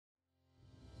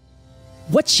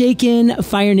What's shaking,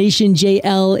 Fire Nation?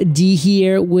 JLD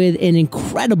here with an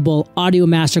incredible audio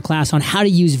masterclass on how to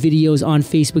use videos on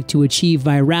Facebook to achieve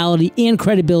virality and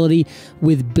credibility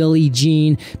with Billie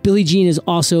Jean. Billie Jean is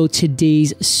also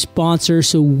today's sponsor,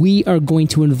 so we are going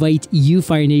to invite you,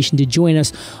 Fire Nation, to join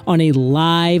us on a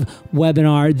live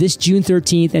webinar this June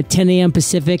 13th at 10 a.m.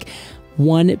 Pacific,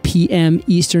 1 p.m.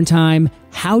 Eastern Time.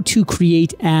 How to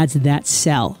create ads that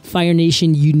sell. Fire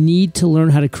Nation, you need to learn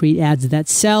how to create ads that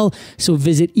sell. So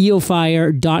visit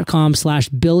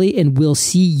eofire.com/Billy and we'll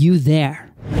see you there.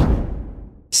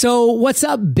 So what's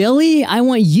up, Billy? I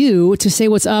want you to say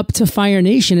what's up to Fire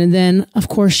Nation and then, of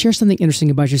course, share something interesting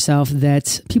about yourself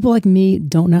that people like me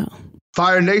don't know.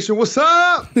 Fire Nation, what's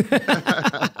up?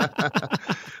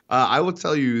 I will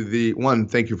tell you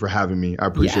thank you for having me. I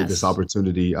appreciate this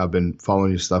opportunity. I've been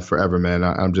following your stuff forever, man.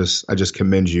 I just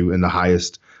commend you in the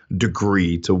highest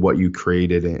degree to what you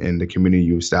created and the community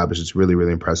you established. It's really,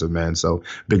 really impressive, man. So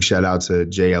big shout out to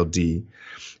JLD.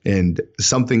 And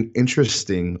something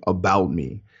interesting about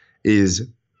me is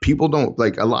people don't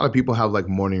a lot of people have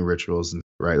morning rituals,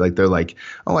 right? They're like,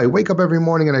 oh, I wake up every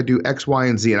morning and I do X, Y,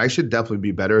 and Z. And I should definitely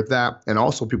be better at that. And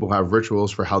also people have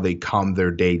rituals for how they calm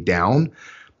their day down.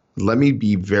 Let me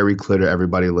be very clear to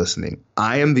everybody listening.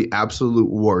 I am the absolute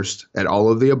worst at all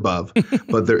of the above,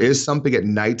 but there is something at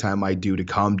nighttime I do to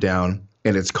calm down,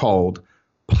 and it's called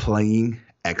playing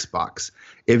Xbox.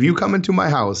 If you come into my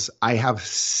house, I have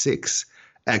 6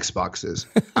 Xboxes.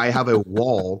 I have a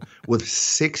wall with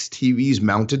 6 TVs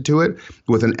mounted to it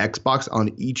with an Xbox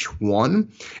on each one.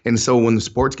 And so when the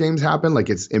sports games happen, like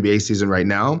it's NBA season right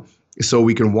now, so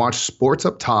we can watch sports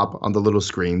up top on the little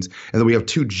screens. And then we have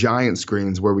 2 giant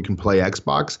screens where we can play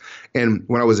Xbox. And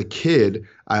when I was a kid,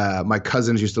 my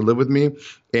cousins used to live with me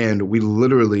and we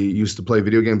literally used to play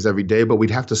video games every day, but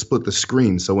we'd have to split the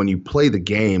screen. So when you play the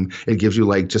game, it gives you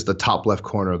just the top left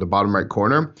corner or the bottom right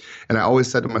corner. And I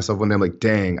always said to myself one day,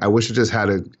 dang, I wish I just had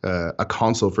a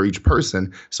console for each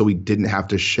person so we didn't have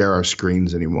to share our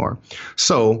screens anymore.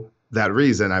 So that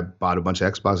reason, I bought a bunch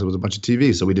of Xboxes with a bunch of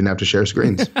TVs so we didn't have to share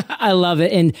screens. I love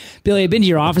it. And Billy, I've been to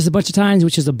your office a bunch of times,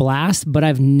 which is a blast, but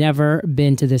I've never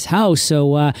been to this house.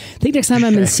 So I think next time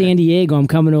I'm in San Diego, I'm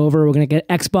coming over. We're going to get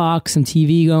Xbox, some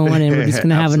TV going, and we're just going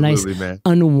to have a nice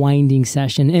unwinding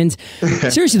session. And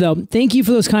seriously, though, thank you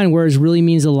for those kind words. Really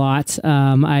means a lot.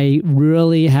 I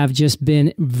really have just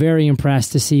been very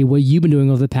impressed to see what you've been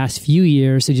doing over the past few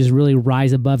years to just really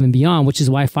rise above and beyond, which is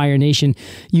why Fire Nation,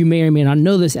 you may or may not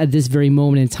know this at this very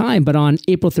moment in time, but on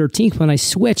April 13th, when I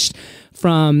switched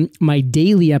from my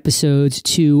daily episodes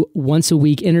to once a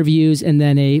week interviews and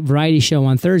then a variety show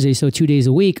on Thursday, so 2 days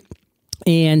a week,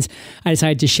 and I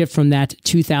decided to shift from that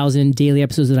 2,000 daily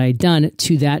episodes that I had done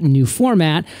to that new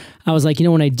format. I was like,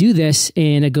 when I do this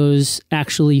and it goes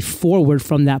actually forward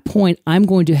from that point, I'm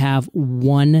going to have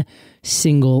one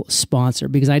single sponsor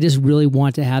because I just really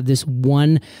want to have this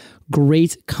one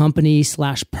great company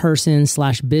 / person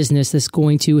 / business that's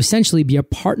going to essentially be a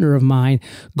partner of mine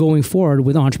going forward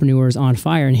with Entrepreneurs on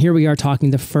Fire. And here we are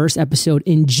talking the first episode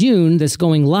in June that's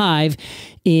going live,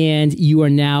 and you are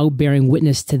now bearing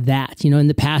witness to that. In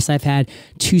the past, I've had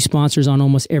 2 sponsors on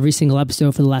almost every single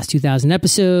episode for the last 2,000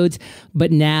 episodes,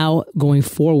 but now going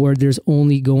forward, there's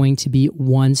only going to be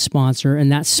one sponsor, and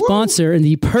that sponsor and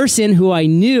the person who I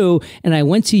knew, and I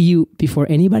went to you before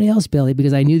anybody else, Billy,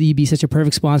 because I knew that you'd be such a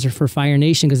perfect sponsor for Fire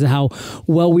Nation because of how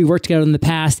well we worked together in the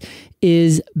past,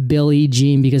 is Billie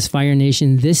Jean. Because Fire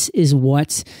Nation, this is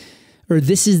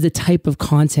the type of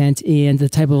content and the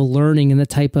type of learning and the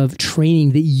type of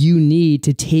training that you need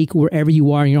to take wherever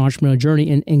you are in your entrepreneurial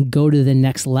journey and go to the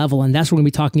next level. And that's what we're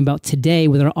going to be talking about today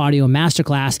with our audio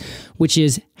masterclass, which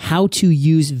is how to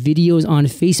use videos on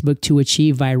Facebook to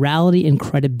achieve virality and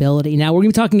credibility. Now, we're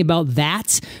going to be talking about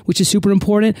that, which is super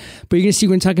important, but you're going to see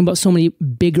we're going to be talking about so many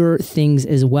bigger things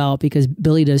as well, because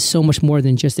Billy does so much more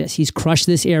than just this. He's crushed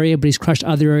this area, but he's crushed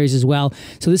other areas as well.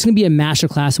 So this is going to be a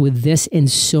masterclass with this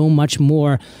and so much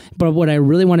more. But what I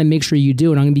really want to make sure you do,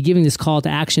 and I'm going to be giving this call to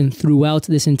action throughout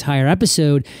this entire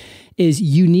episode, is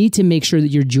you need to make sure that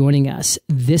you're joining us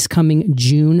this coming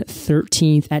June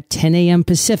 13th at 10 a.m.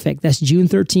 Pacific. That's June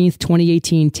 13th,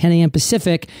 2018, 10 a.m.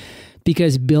 Pacific,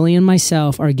 because Billy and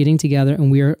myself are getting together and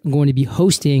we are going to be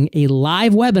hosting a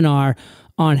live webinar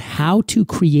on how to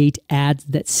create ads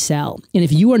that sell. And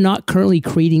if you are not currently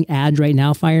creating ads right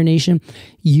now, Fire Nation,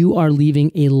 you are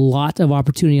leaving a lot of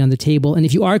opportunity on the table. And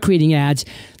if you are creating ads,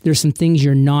 there's some things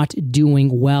you're not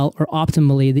doing well or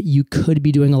optimally that you could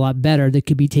be doing a lot better that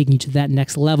could be taking you to that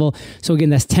next level. So again,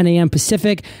 that's 10 a.m.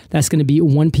 Pacific. That's going to be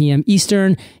 1 p.m.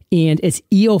 Eastern. And it's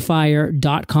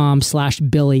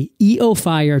eofire.com/Billy,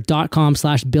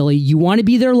 eofire.com/Billy. You want to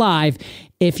be there live.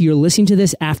 If you're listening to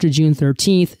this after June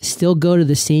 13th, still go to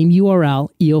the same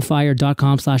URL,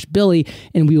 eofire.com/Billy,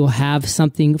 and we will have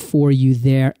something for you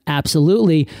there.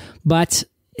 Absolutely. But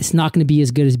it's not going to be as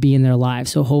good as being there live.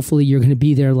 So hopefully you're going to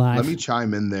be there live. Let me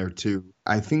chime in there too.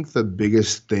 I think the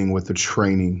biggest thing with the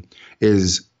training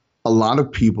is a lot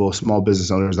of people, small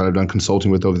business owners that I've done consulting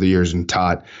with over the years and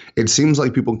taught, it seems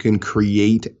like people can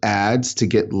create ads to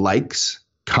get likes,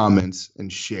 comments,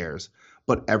 and shares.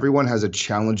 But everyone has a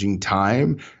challenging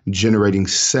time generating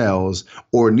sales,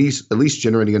 or at least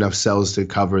generating enough sales to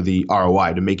cover the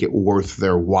ROI, to make it worth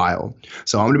their while.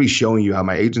 So I'm going to be showing you how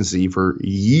my agency for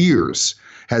years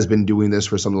has been doing this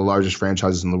for some of the largest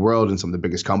franchises in the world and some of the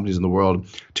biggest companies in the world,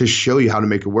 to show you how to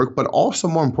make it work, but also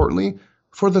more importantly,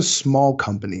 for the small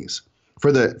companies.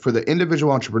 For the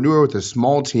individual entrepreneur with a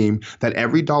small team, that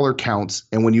every dollar counts.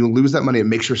 And when you lose that money, it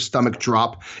makes your stomach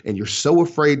drop and you're so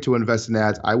afraid to invest in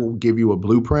ads. I will give you a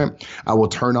blueprint. I will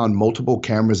turn on multiple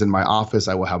cameras in my office.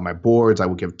 I will have my boards. I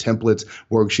will give templates,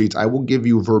 worksheets. I will give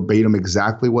you verbatim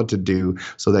exactly what to do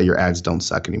so that your ads don't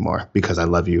suck anymore, because I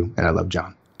love you and I love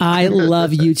John. I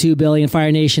love you too, Billy, and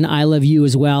Fire Nation. I love you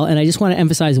as well. And I just want to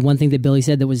emphasize one thing that Billy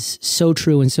said that was so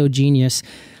true and so genius.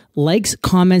 Likes,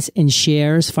 comments, and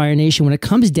shares, Fire Nation, when it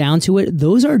comes down to it,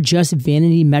 those are just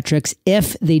vanity metrics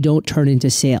if they don't turn into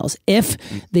sales. If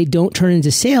they don't turn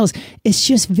into sales, it's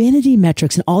just vanity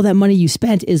metrics, and all that money you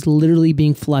spent is literally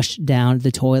being flushed down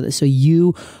the toilet. So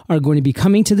you are going to be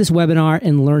coming to this webinar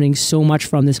and learning so much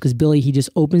from this, because Billy, he just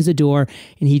opens the door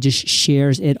and he just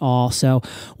shares it all. So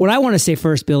what I want to say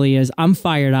first, Billy, is I'm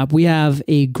fired up. We have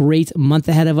a great month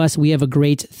ahead of us. We have a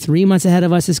great 3 months ahead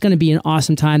of us. It's going to be an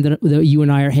awesome time that you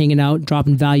and I are hanging out,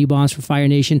 dropping value bombs for Fire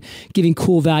Nation, giving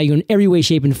cool value in every way,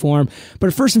 shape, and form.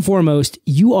 But first and foremost,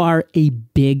 you are a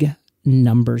big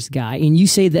numbers guy. And you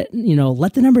say that,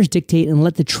 let the numbers dictate and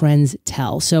let the trends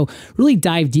tell. So really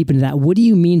dive deep into that. What do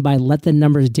you mean by let the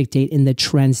numbers dictate and the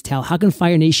trends tell? How can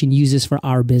Fire Nation use this for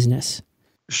our business?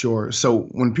 Sure. So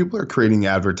when people are creating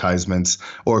advertisements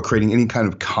or creating any kind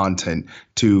of content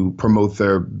to promote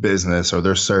their business or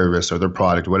their service or their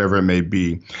product, whatever it may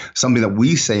be, something that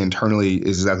we say internally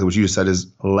is exactly what you just said, is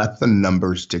let the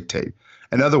numbers dictate.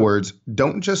 In other words,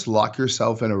 don't just lock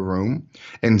yourself in a room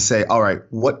and say, all right,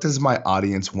 what does my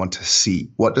audience want to see?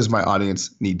 What does my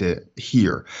audience need to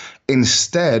hear?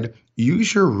 Instead,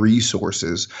 use your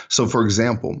resources. So for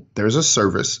example, there's a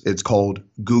service, it's called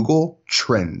Google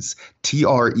Trends,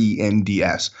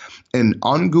 Trends. And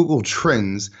on Google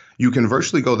Trends, you can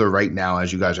virtually go there right now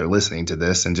as you guys are listening to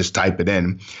this and just type it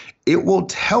in. It will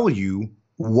tell you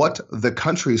what the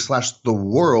country / the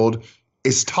world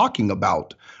is talking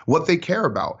about, what they care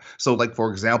about. So like,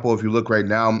 for example, if you look right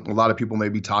now, a lot of people may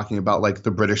be talking about like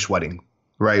the British wedding,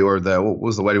 right? Or what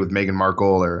was the wedding with Meghan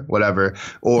Markle or whatever,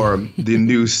 or the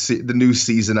new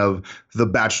season of The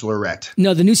Bachelorette.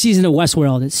 No, the new season of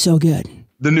Westworld. It's so good.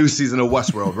 The new season of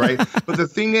Westworld, right? But the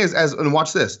thing is, and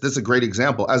watch this. This is a great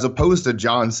example. As opposed to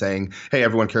John saying, hey,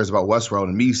 everyone cares about Westworld,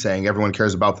 and me saying everyone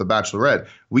cares about The Bachelorette,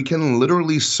 we can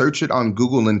literally search it on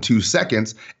Google in 2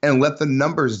 seconds and let the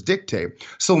numbers dictate.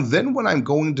 So then when I'm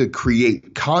going to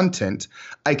create content,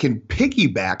 I can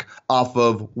piggyback off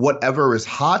of whatever is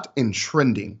hot and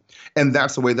trending. And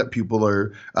that's the way that people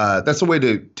are, that's the way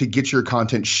to get your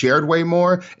content shared way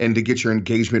more and to get your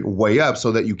engagement way up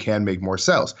so that you can make more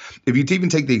sales. If you even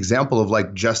take the example of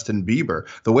like Justin Bieber,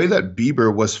 the way that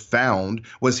Bieber was found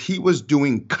was he was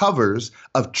doing covers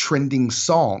of trending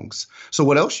songs. So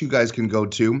what else you guys can go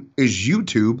to is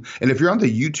YouTube. And if you're on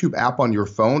the YouTube app on your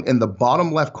phone, in the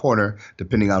bottom left corner,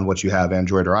 depending on what you have,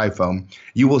 Android or iPhone,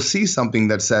 you will see something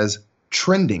that says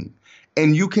trending.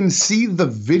 And you can see the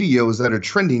videos that are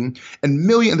trending and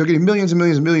they're getting millions and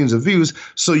millions and millions of views.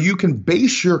 So you can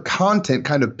base your content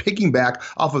kind of picking back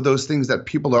off of those things that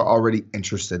people are already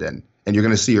interested in. And you're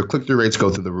going to see your click-through rates go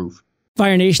through the roof.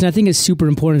 Fire Nation, I think it's super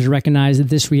important to recognize that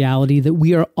this reality that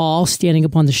we are all standing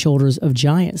upon the shoulders of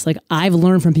giants. Like I've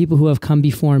learned from people who have come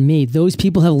before me. Those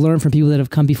people have learned from people that have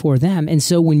come before them. And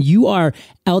so when you are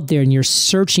out there and you're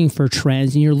searching for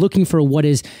trends and you're looking for what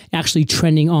is actually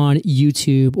trending on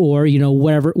YouTube or,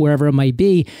 wherever it might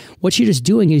be, what you're just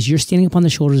doing is you're standing upon the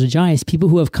shoulders of giants, people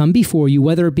who have come before you,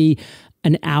 whether it be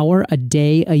an hour, a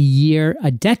day, a year,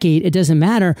 a decade, it doesn't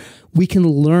matter. We can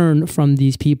learn from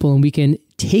these people and we can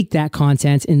take that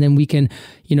content and then we can,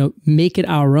 make it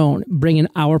our own, bring in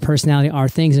our personality, our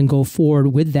things, and go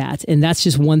forward with that. And that's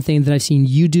just one thing that I've seen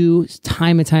you do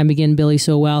time and time again, Billy,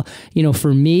 so well.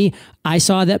 For me, I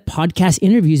saw that podcast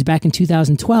interviews back in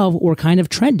 2012 were kind of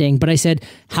trending, but I said,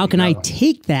 how can I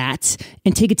take that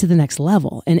and take it to the next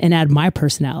level and add my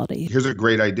personality? Here's a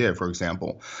great idea, for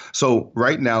example. So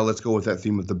right now, let's go with that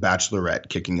theme of The Bachelorette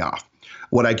kicking off.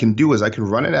 What I can do is I can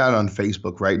run it out on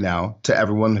Facebook right now to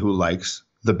everyone who likes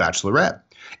The Bachelorette.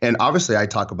 And obviously, I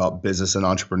talk about business and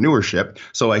entrepreneurship.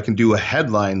 So I can do a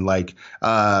headline like,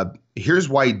 here's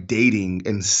why dating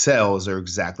and sales are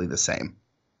exactly the same.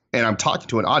 And I'm talking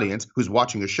to an audience who's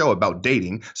watching a show about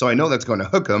dating. So I know that's going to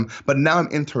hook them. But now I'm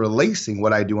interlacing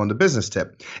what I do on the business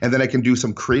tip. And then I can do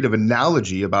some creative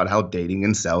analogy about how dating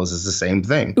and sales is the same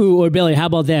thing. Ooh, or Billy, how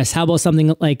about this? How about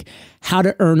something like how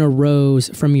to earn a rose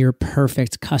from your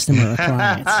perfect customer or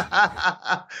client?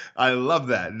 I love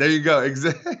that. There you go.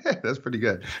 That's pretty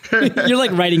good. You're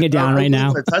like writing it down right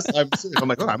now. I'm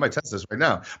like, oh, I might test this right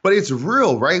now. But it's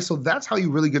real, right? So that's how you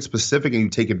really get specific and you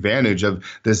take advantage of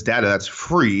this data that's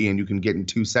free and you can get in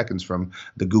 2 seconds from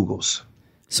the Googles.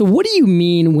 So what do you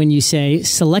mean when you say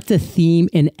select a theme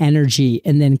and energy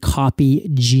and then copy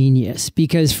genius?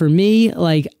 Because for me,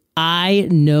 like, I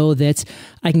know that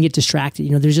I can get distracted.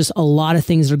 You know, there's just a lot of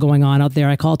things that are going on out there.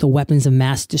 I call it the weapons of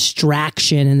mass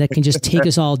distraction, and that can just take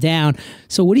us all down.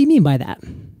 So what do you mean by that?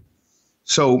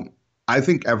 So I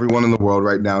think everyone in the world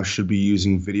right now should be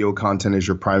using video content as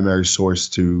your primary source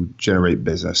to generate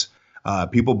business.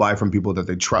 People buy from people that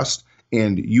they trust.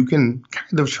 And you can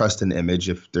kind of trust an image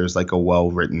if there's like a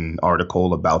well-written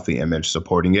article about the image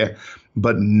supporting it.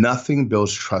 But nothing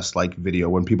builds trust like video.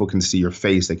 When people can see your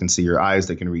face, they can see your eyes,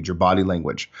 they can read your body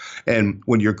language. And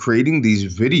when you're creating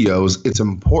these videos, it's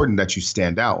important that you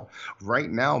stand out. Right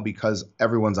now, because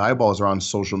everyone's eyeballs are on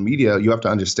social media, you have to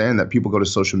understand that people go to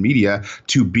social media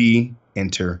to be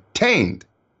entertained.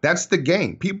 That's the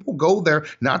game. People go there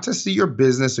not to see your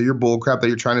business or your bullcrap that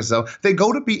you're trying to sell. They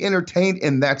go to be entertained,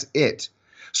 and that's it.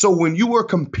 So when you are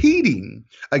competing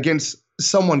against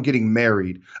someone getting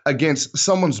married, against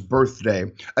someone's birthday,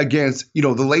 against, the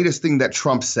latest thing that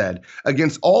Trump said,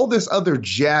 against all this other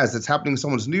jazz that's happening in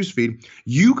someone's newsfeed,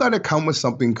 you got to come with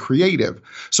something creative.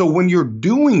 So when you're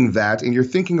doing that and you're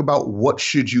thinking about what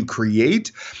should you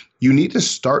create, you need to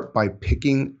start by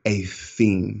picking a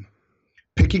theme.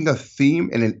 Picking a theme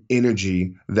and an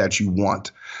energy that you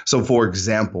want. So, for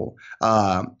example,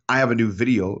 I have a new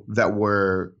video that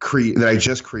I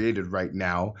just created right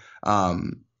now,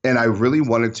 and I really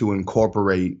wanted to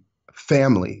incorporate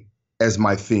family as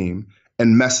my theme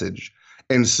and message.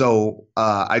 And so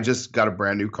I just got a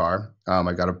brand new car.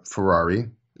 I got a Ferrari.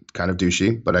 Kind of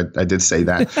douchey, but I did say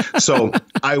that. So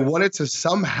I wanted to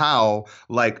somehow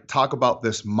talk about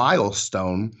this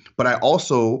milestone, but I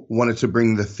also wanted to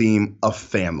bring the theme of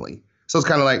family. So it's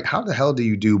kind of like, how the hell do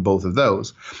you do both of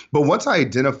those? But once I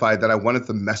identified that I wanted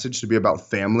the message to be about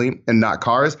family and not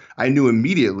cars, I knew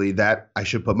immediately that I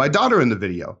should put my daughter in the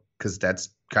video because that's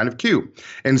kind of cute.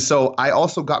 And so I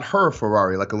also got her a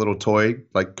Ferrari, like a little toy,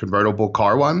 like convertible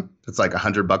car one. It's like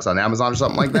 $100 on Amazon or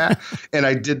something like that. And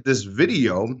I did this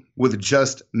video with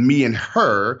just me and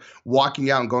her walking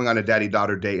out and going on a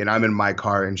daddy-daughter date. And I'm in my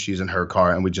car and she's in her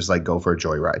car. And we just go for a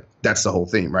joyride. That's the whole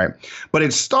theme, right? But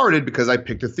it started because I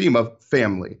picked a theme of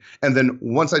family. And then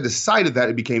once I decided that,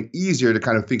 it became easier to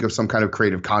kind of think of some kind of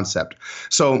creative concept.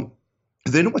 So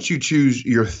then once you choose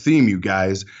your theme, you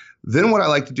guys, then what I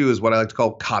like to do is what I like to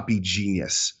call copy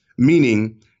genius,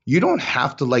 meaning you don't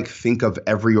have to think of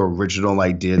every original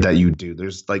idea that you do.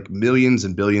 There's millions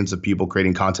and billions of people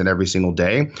creating content every single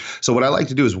day. So what I like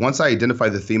to do is once I identify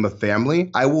the theme of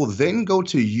family, I will then go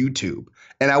to YouTube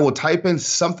and I will type in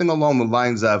something along the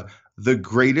lines of the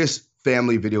greatest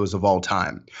family videos of all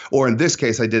time. Or in this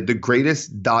case, I did the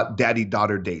greatest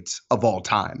daddy-daughter dates of all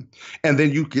time. And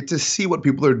then you get to see what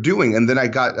people are doing. And then I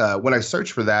got, when I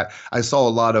searched for that, I saw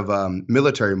a lot of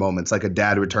military moments, like a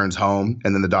dad returns home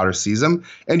and then the daughter sees him.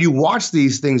 And you watch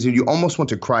these things and you almost want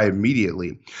to cry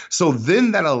immediately. So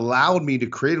then that allowed me to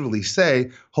creatively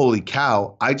say, holy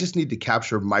cow, I just need to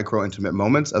capture micro intimate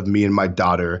moments of me and my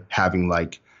daughter having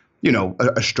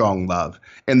a strong love.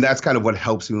 And that's kind of what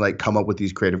helps me come up with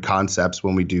these creative concepts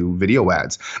when we do video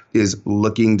ads, is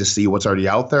looking to see what's already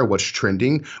out there, what's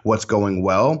trending, what's going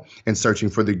well, and searching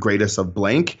for the greatest of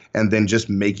blank, and then just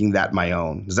making that my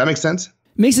own. Does that make sense?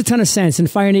 Makes a ton of sense. And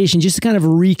Fire Nation, just to kind of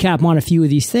recap on a few of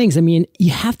these things, I mean,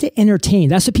 you have to entertain.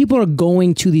 That's what people are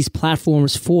going to these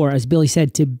platforms for, as Billy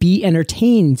said, to be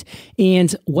entertained.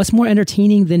 And what's more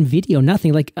entertaining than video?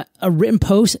 Nothing. Like a written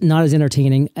post, not as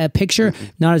entertaining. A picture,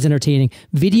 not as entertaining.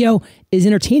 Video is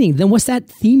entertaining. Then what's that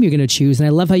theme you're going to choose? And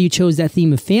I love how you chose that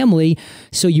theme of family.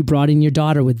 So you brought in your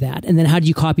daughter with that. And then how do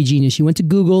you copy genius? You went to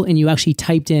Google and you actually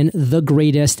typed in the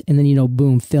greatest and then,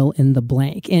 boom, fill in the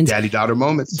blank. And daddy-daughter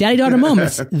moments. Daddy-daughter moments.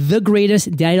 moments, the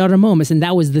greatest daddy-daughter moments. And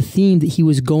that was the theme that he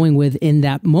was going with in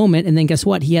that moment. And then guess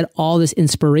what? He had all this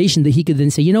inspiration that he could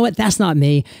then say, you know what? That's not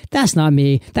me. That's not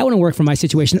me. That wouldn't work for my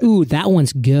situation. Ooh, that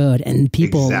one's good. And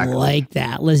people like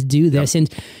that. Let's do this. Yep.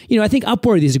 And, I think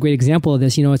Upworthy is a great example of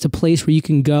this. It's a place where you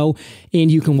can go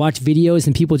and you can watch videos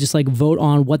and people just like vote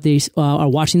on what they are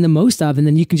watching the most of. And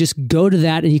then you can just go to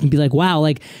that and you can be like, wow,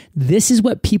 like this is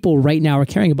what people right now are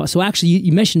caring about. So actually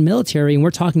you mentioned military and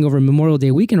we're talking over Memorial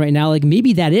Day weekend right now. Like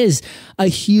maybe that is a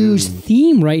huge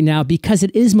theme right now because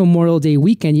it is Memorial Day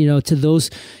weekend, to those,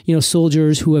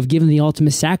 soldiers who have given the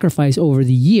ultimate sacrifice over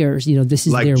the years. This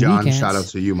is like their John, weekend. Shout out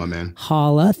to you, my man.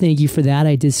 Holla. Thank you for that.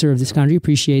 I did serve this country.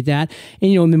 Appreciate that.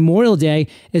 And, Memorial Day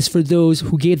is for those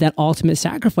who gave that ultimate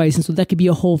sacrifice. And so that could be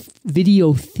a whole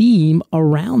video theme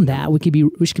around that, which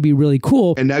could be really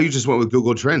cool. And now you just went with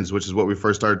Google Trends, which is what we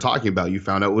first started talking about. You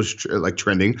found out it was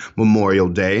trending Memorial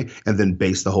Day and then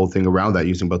based the whole thing around that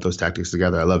using both those tactics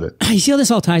together. I love it. You see how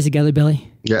this all ties together, Billy?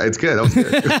 Yeah, it's good. That was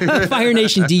good. Fire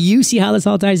Nation, do you see how this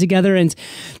all ties together? And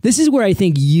this is where I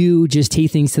think you just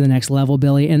take things to the next level,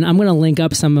 Billy. And I'm going to link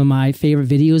up some of my favorite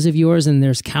videos of yours, and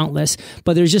there's countless,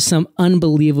 but there's just some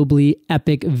unbelievably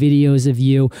epic videos of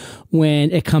you when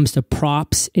it comes to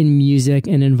props and music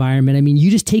and environment. I mean,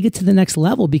 you just take it to the next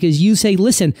level because you say,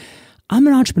 listen, I'm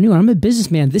an entrepreneur. I'm a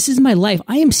businessman. This is my life.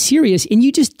 I am serious. And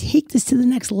you just take this to the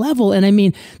next level. And I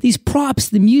mean, these props,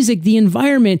 the music, the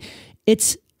environment,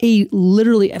 it's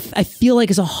literally, I feel like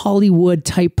it's a Hollywood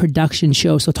type production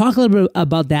show. So talk a little bit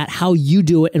about that, how you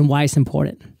do it and why it's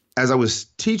important. As I was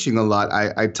teaching a lot,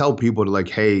 I tell people to like,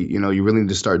 hey, you really need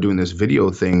to start doing this video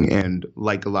thing. And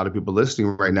like a lot of people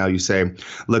listening right now, you say,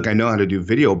 look, I know how to do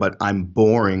video, but I'm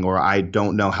boring, or I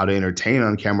don't know how to entertain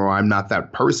on camera, or I'm not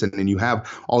that person. And you have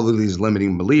all of these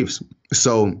limiting beliefs.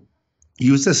 So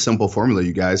use this simple formula,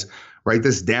 you guys. Write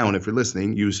this down if you're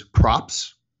listening. Use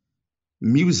props,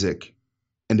 music,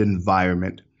 and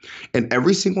environment. And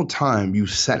every single time you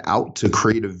set out to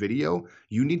create a video,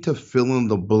 you need to fill in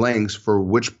the blanks for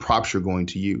which props you're going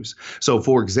to use. So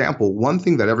for example, one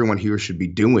thing that everyone here should be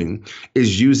doing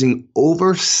is using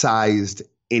oversized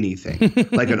anything,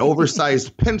 like an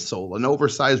oversized pencil, an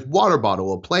oversized water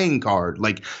bottle, a playing card.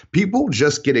 Like people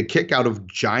just get a kick out of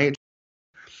giant.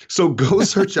 So go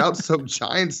search out some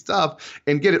giant stuff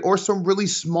and get it, or some really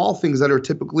small things that are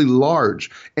typically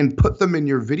large, and put them in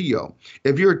your video.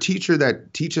 If you're a teacher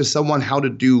that teaches someone how to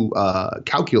do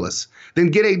calculus, then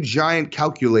get a giant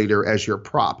calculator as your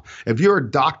prop. If you're a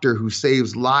doctor who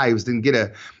saves lives, then get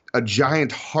a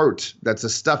giant heart that's a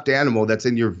stuffed animal that's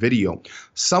in your video.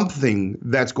 Something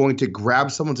that's going to grab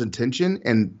someone's attention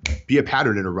and be a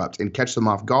pattern interrupt and catch them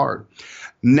off guard.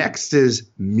 Next is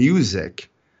music.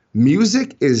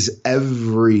 Music is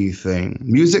everything.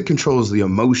 Music controls the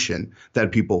emotion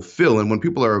that people feel. And when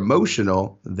people are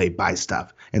emotional, they buy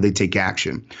stuff and they take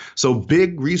action. So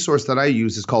big resource that I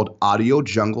use is called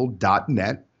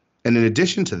audiojungle.net. And in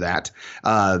addition to that,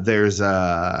 there's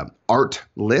artlist.io,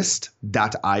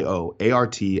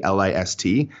 artlist.I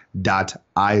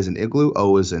as in igloo,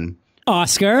 O as in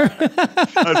Oscar.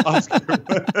 Oscar.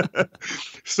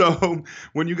 So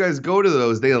when you guys go to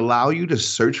those, they allow you to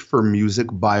search for music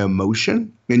by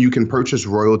emotion, and you can purchase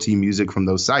royalty music from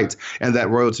those sites. And that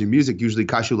royalty music usually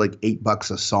costs you like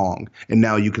 $8 a song. And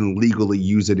now you can legally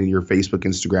use it in your Facebook,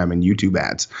 Instagram, and YouTube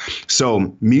ads.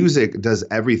 So music does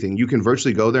everything. You can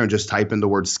virtually go there and just type in the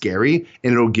word scary,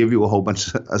 and it'll give you a whole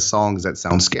bunch of songs that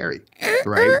sound scary,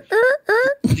 right?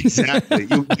 Exactly.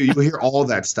 You hear all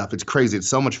that stuff. It's crazy. It's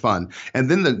so much fun. And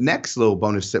then the next little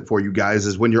bonus tip for you guys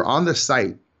is when you're on the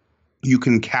site, you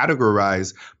can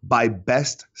categorize by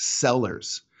best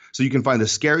sellers. So you can find the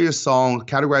scariest song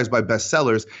categorized by best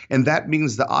sellers, and that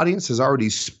means the audience has already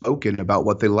spoken about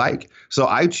what they like. So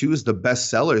I choose the best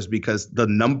sellers because the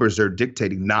numbers are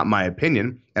dictating, not my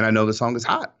opinion, and I know the song is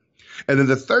hot. And then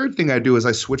the third thing I do is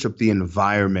I switch up the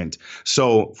environment.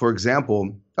 So for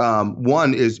example,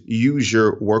 one is use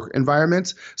your work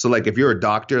environments. So like if you're a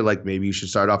doctor, like maybe you should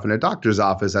start off in a doctor's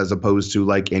office as opposed to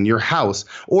like in your house.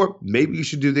 Or maybe you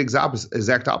should do the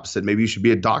exact opposite. Maybe you should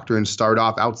be a doctor and start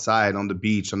off outside on the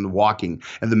beach, on the walking,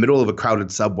 in the middle of a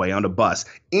crowded subway, on a bus.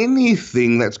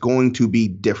 Anything that's going to be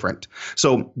different.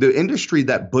 So the industry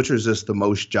that butchers this the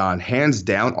most, John, hands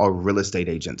down, are real estate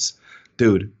agents.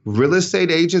 Dude, real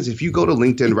estate agents, if you go to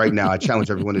LinkedIn right now, I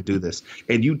challenge everyone to do this,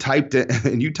 and you type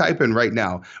in right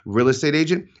now, real estate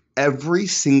agent, every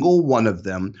single one of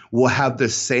them will have the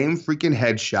same freaking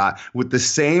headshot with the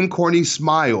same corny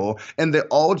smile, and they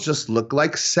all just look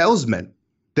like salesmen.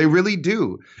 They really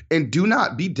do. And do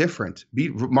not be different.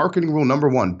 Marketing rule number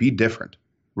one, be different.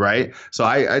 right? So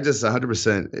I just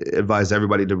 100% advise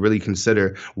everybody to really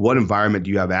consider what environment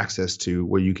do you have access to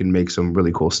where you can make some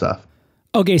really cool stuff.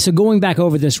 Okay, so going back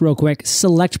over this real quick,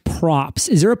 select props.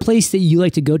 Is there a place that you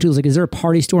like to go to? Like, is there a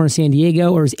party store in San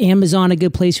Diego, or is Amazon a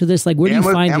good place for this? Like, where do you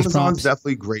find these props? Amazon's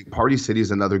definitely great. Party City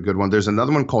is another good one. There's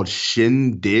another one called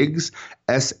Shindigz,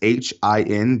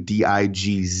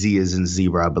 SHINDIGZ is in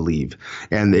zebra, I believe.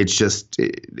 And it's just,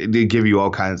 they give you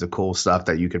all kinds of cool stuff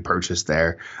that you could purchase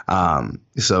there.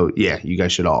 So yeah, you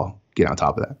guys should all get on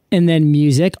top of that. And then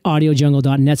music,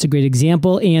 audiojungle.net's a great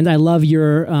example. And I love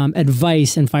your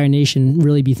advice, and Fire Nation,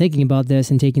 really be thinking about this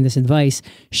and taking this advice.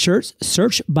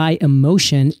 Search by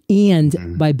emotion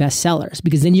and by bestsellers,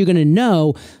 because then you're going to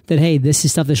know that, hey, this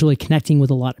is stuff that's really connecting with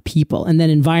a lot of people. And then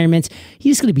environment,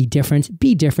 you're just going to be different.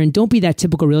 Be different. Don't be that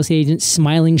typical real estate agent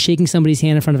smiling, shaking somebody's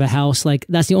hand in front of a house. Like,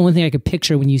 that's the only thing I could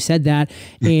picture when you said that.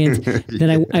 And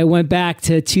then I went back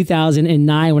to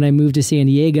 2009 when I moved to San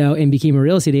Diego and became a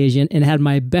real estate agent, and had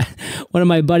one of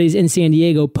my buddies in San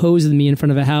Diego pose with me in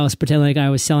front of a house, pretend like I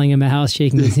was selling him a house,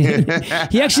 shaking his hand.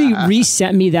 He actually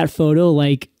resent me that photo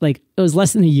like it was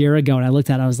less than a year ago, and I looked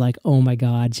at it, I was like, oh my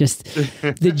God, just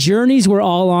the journeys we're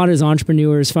all on as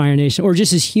entrepreneurs, Fire Nation, or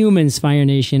just as humans, Fire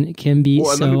Nation, can be so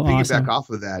awesome. Let me piggyback off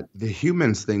of that. The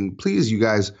humans thing, please, you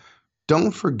guys,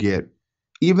 don't forget,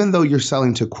 even though you're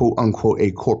selling to quote unquote a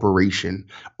corporation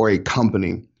or a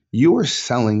company, you are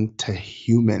selling to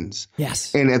humans.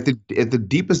 Yes. And at the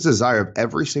deepest desire of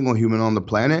every single human on the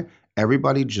planet,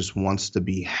 everybody just wants to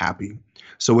be happy.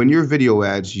 So in your video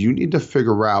ads, you need to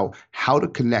figure out how to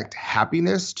connect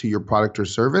happiness to your product or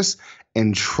service,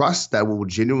 and trust that will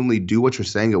genuinely do what you're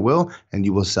saying it will, and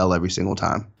you will sell every single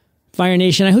time. Fire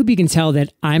Nation, I hope you can tell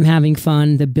that I'm having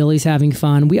fun, that Billy's having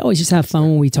fun. We always just have fun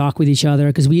when we talk with each other,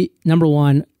 because we, number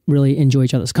one, really enjoy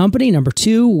each other's company. Number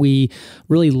two, we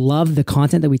really love the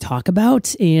content that we talk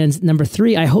about. And number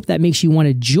three, I hope that makes you want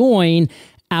to join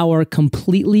our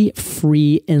completely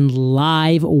free and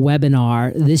live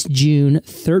webinar this June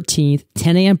 13th,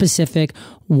 10 a.m. Pacific,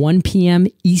 1 p.m.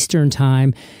 Eastern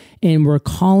time. And we're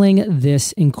calling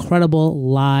this incredible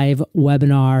live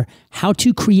webinar, How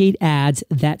to Create Ads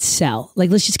That Sell. Like,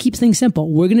 let's just keep things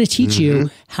simple. We're going to teach you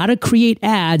how to create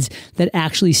ads that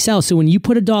actually sell. So when you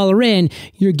put $1 in,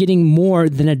 you're getting more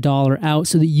than $1 out,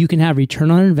 so that you can have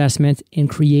return on investment and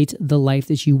create the life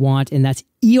that you want. And that's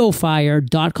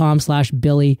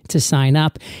eofire.com/Billy to sign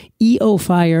up.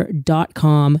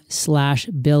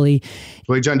 eofire.com/Billy.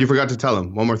 Wait, John, you forgot to tell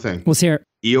him one more thing. Let's hear it.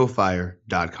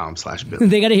 eofire.com/Billy.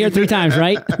 They got to hear it 3 times,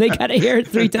 right? They got to hear it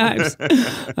 3 times.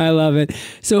 I love it.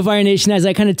 So Fire Nation, as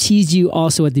I kind of teased you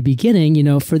also at the beginning, you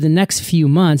know, for the next few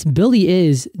months, Billy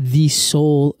is the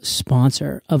sole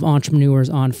sponsor of Entrepreneurs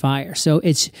on Fire. So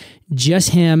it's just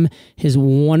him, his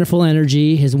wonderful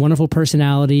energy, his wonderful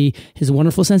personality, his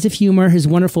wonderful sense of humor, his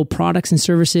wonderful products and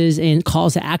services and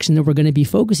calls to action that we're going to be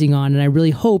focusing on. And I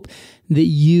really hope that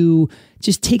you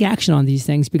just take action on these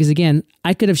things, because again,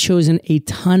 I could have chosen a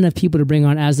ton of people to bring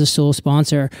on as the sole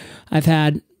sponsor. I've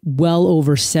had well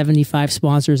over 75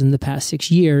 sponsors in the past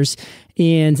 6 years,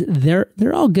 and they're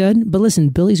all good. But listen,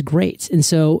 Billy's great. And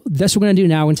so that's what we're going to do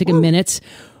now. We're going to take a minute,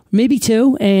 maybe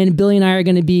 2, and Billy and I are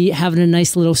going to be having a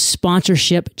nice little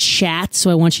sponsorship chat. So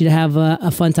I want you to have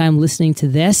a fun time listening to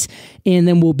this. And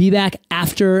then we'll be back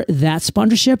after that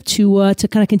sponsorship to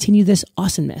kind of continue this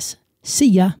awesomeness. See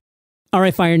ya. All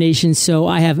right, Fire Nation. So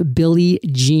I have Billy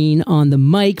Gene on the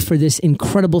mic for this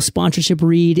incredible sponsorship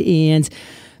read. And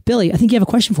Billy, I think you have a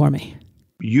question for me.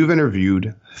 You've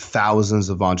interviewed thousands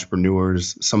of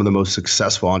entrepreneurs, some of the most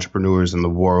successful entrepreneurs in the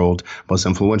world, most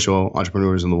influential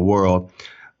entrepreneurs in the world.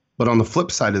 But on the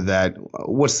flip side of that,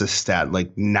 what's the stat?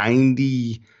 Like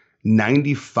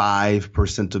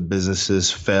 95% of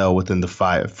businesses fail within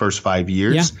the first 5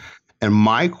 years. Yeah. And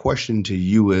my question to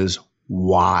you is,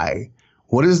 why?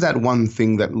 What is that one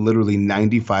thing that literally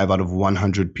 95 out of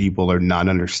 100 people are not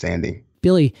understanding?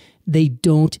 Billy, they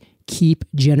don't keep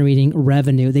generating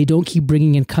revenue. They don't keep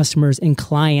bringing in customers and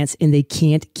clients, and they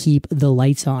can't keep the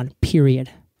lights on, period.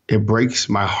 It breaks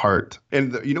my heart.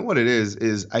 And you know what it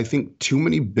is I think too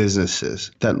many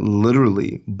businesses that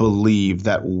literally believe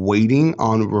that waiting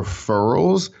on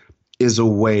referrals is a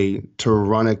way to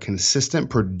run a consistent,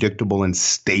 predictable, and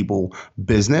stable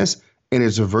business. And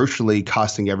it's virtually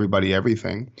costing everybody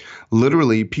everything.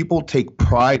 Literally, people take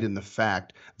pride in the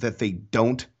fact that they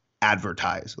don't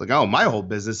advertise. Like, oh, my whole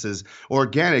business is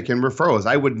organic and referrals.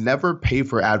 I would never pay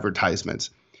for advertisements.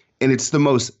 And it's the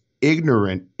most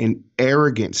ignorant and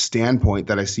arrogant standpoint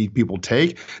that I see people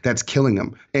take that's killing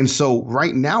them. And so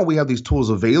right now we have these tools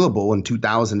available in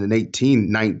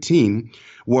 2018, 19,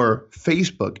 where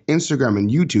Facebook, Instagram,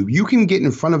 and YouTube, you can get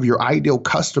in front of your ideal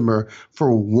customer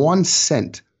for 1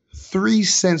 cent, 3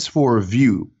 cents for a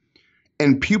view.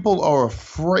 And people are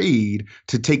afraid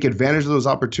to take advantage of those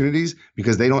opportunities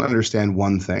because they don't understand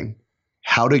one thing: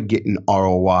 how to get an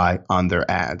ROI on their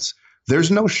ads.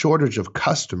 There's no shortage of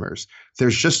customers.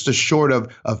 There's just a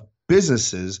shortage of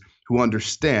businesses who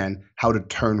understand how to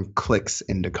turn clicks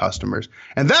into customers.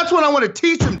 And that's what I want to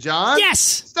teach them, John. Yes.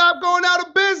 Stop going out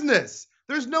of business.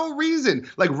 There's no reason.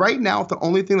 Like right now, if the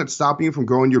only thing that's stopping you from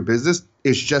growing your business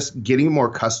is just getting more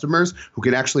customers who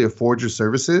can actually afford your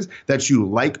services that you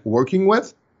like working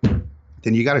with,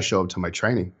 then you got to show up to my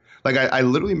training. Like I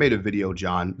literally made a video,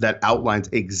 John, that outlines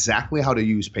exactly how to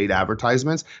use paid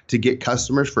advertisements to get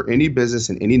customers for any business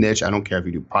in any niche. I don't care if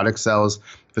you do product sales,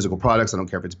 physical products. I don't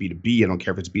care if it's B2B. I don't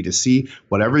care if it's B2C.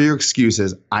 Whatever your excuse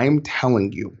is, I'm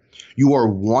telling you, you are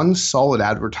one solid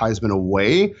advertisement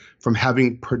away from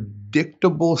having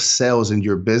predictable sales in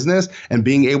your business and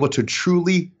being able to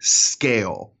truly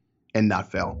scale and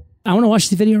not fail. I want to watch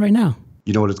the video right now.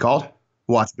 You know what it's called?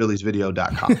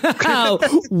 WatchBillysVideo.com.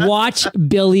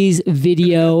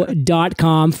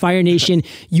 WatchBillysVideo.com. Fire Nation,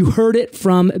 you heard it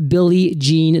from Billy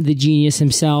Gene, the genius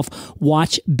himself.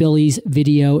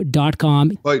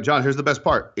 WatchBillysVideo.com. Wait, John, here's the best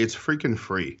part. It's freaking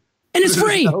free. And it's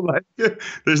free.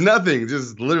 There's nothing.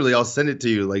 Just literally, I'll send it to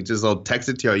you. Like, just I'll text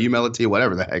it to you, I'll email it to you,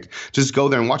 whatever the heck. Just go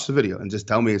there and watch the video and just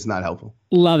tell me it's not helpful.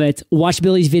 Love it.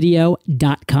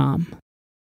 WatchBillysVideo.com.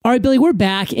 All right, Billy, we're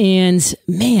back. And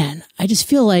man, I just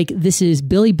feel like this is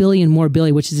Billy, and more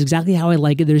Billy, which is exactly how I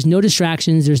like it. There's no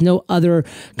distractions. There's no other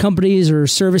companies or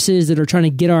services that are trying to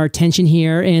get our attention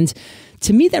here. And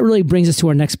to me, that really brings us to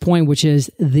our next point, which is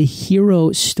the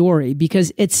hero story,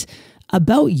 because it's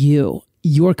about you,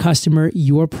 your customer,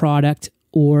 your product,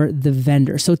 or the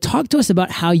vendor. So talk to us about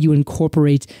how you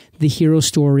incorporate the hero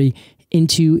story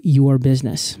into your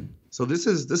business. So this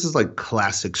is like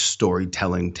classic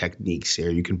storytelling techniques here.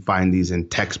 You can find these in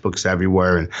textbooks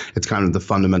everywhere, and it's kind of the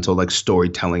fundamental like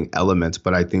storytelling elements,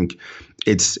 but I think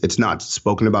it's not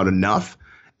spoken about enough.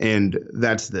 And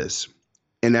that's this.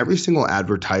 In every single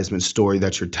advertisement story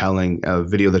that you're telling, a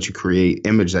video that you create,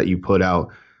 image that you put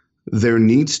out, there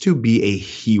needs to be a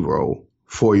hero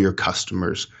for your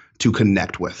customers to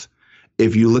connect with.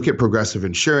 If you look at Progressive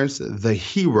Insurance, the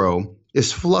hero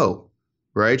is Flo,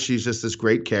 right? She's just this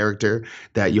great character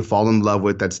that you fall in love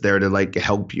with that's there to like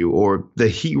help you. Or the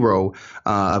hero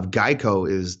of Geico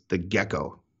is the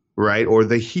gecko, right? Or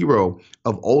the hero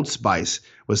of Old Spice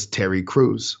was Terry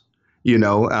Crews. You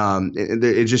know,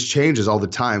 it just changes all the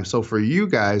time. So for you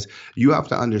guys, you have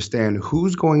to understand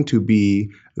who's going to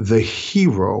be the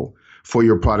hero for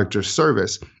your product or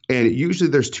service. And usually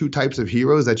there's two types of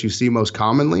heroes that you see most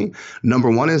commonly.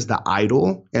 Number one is the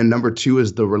idol, and number two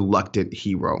is the reluctant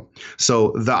hero.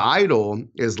 So the idol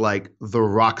is like the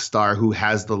rock star who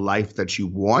has the life that you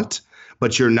want,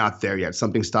 but you're not there yet.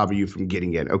 Something's stopping you from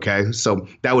getting it, okay? So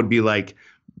that would be like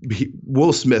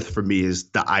Will Smith for me is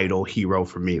the idol hero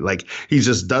for me. Like he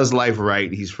just does life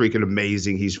right. He's freaking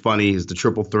amazing. He's funny. He's the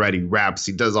triple threat. He raps.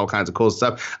 He does all kinds of cool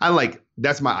stuff.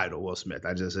 That's my idol, Will Smith.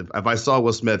 If I saw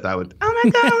Will Smith, I would, oh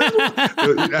my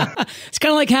God. It's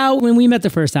kind of like how when we met the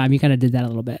first time, you kind of did that a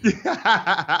little bit.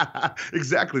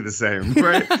 Exactly the same,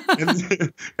 right?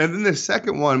 And then the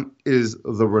second one is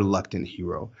the reluctant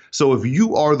hero. So if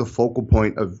you are the focal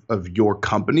point of your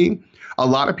company, a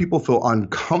lot of people feel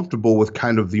uncomfortable with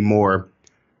kind of the more,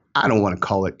 I don't want to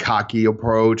call it cocky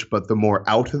approach, but the more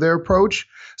out there approach.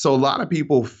 So a lot of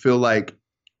people feel like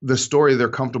the story they're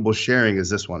comfortable sharing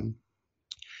is this one.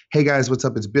 Hey guys, what's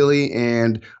up? It's Billy.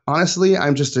 And honestly,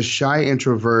 I'm just a shy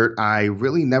introvert. I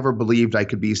really never believed I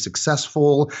could be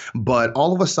successful. But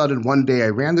all of a sudden, one day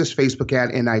I ran this Facebook ad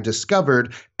and I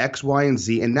discovered X, Y, and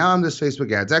Z. And now I'm this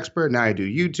Facebook ads expert. Now I do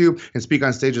YouTube and speak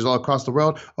on stages all across the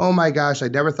world. Oh my gosh, I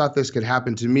never thought this could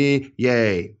happen to me.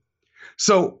 Yay.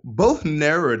 So both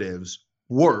narratives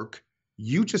work.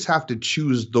 You just have to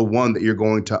choose the one that you're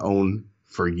going to own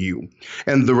for you.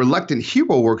 And the reluctant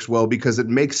hero works well because it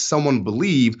makes someone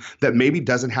believe that maybe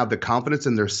doesn't have the confidence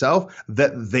in their self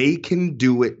that they can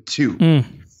do it too.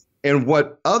 And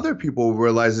what other people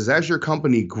realize is as your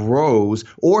company grows,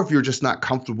 or if you're just not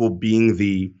comfortable being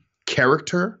the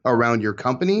character around your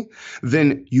company,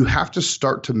 then you have to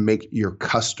start to make your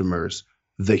customers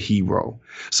the hero.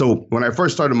 So when I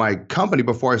first started my company,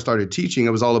 before I started teaching,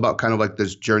 it was all about kind of like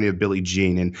this journey of Billie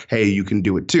Jean and, hey, you can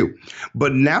do it too.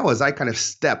 But now as I kind of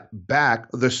step back,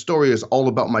 the story is all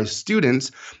about my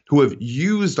students who have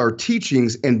used our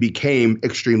teachings and became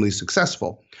extremely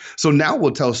successful. So now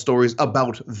we'll tell stories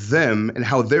about them and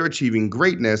how they're achieving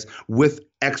greatness with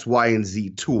X, Y, and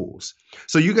Z tools.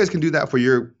 So you guys can do that for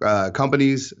your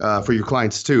companies, for your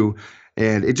clients too.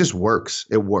 And it just works.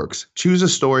 It works. Choose a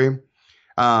story.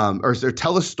 Or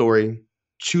tell a story,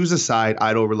 choose a side,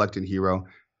 idol, reluctant hero,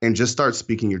 and just start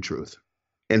speaking your truth,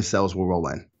 and sales will roll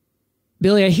in.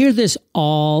 Billy, I hear this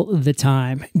all the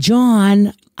time.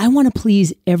 John, I want to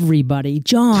please everybody.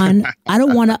 John, I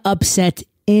don't want to upset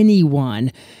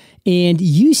anyone. And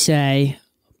you say,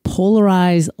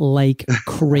 polarize like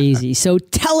crazy. So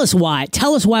tell us why.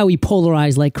 Tell us why we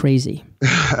polarize like crazy.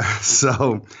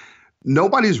 So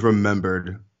nobody's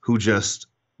remembered who just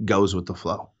goes with the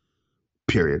flow.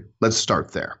 Period. Let's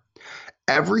start there.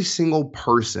 Every single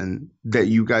person that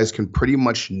you guys can pretty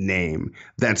much name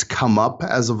that's come up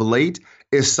as of late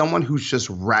is someone who's just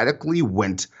radically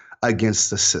went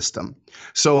against the system.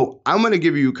 So I'm going to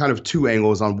give you kind of two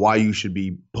angles on why you should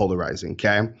be polarizing,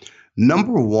 okay?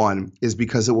 Number one is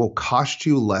because it will cost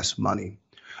you less money.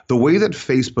 The way that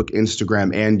Facebook,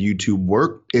 Instagram, and YouTube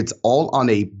work, it's all on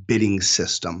a bidding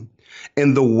system.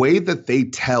 And the way that they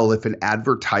tell if an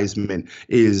advertisement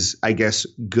is, I guess,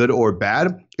 good or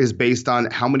bad is based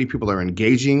on how many people are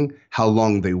engaging, how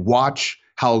long they watch,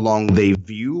 how long they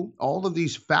view. All of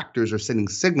these factors are sending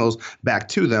signals back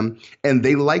to them. And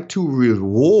they like to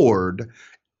reward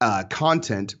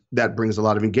content that brings a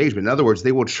lot of engagement. In other words,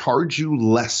 they will charge you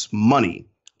less money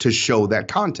to show that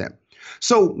content.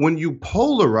 So when you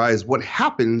polarize, what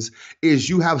happens is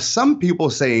you have some people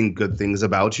saying good things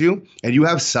about you and you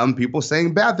have some people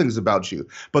saying bad things about you.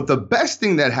 But the best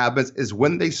thing that happens is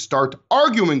when they start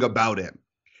arguing about it.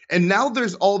 And now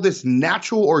there's all this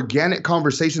natural, organic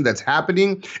conversation that's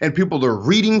happening and people are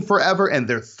reading forever and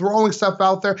they're throwing stuff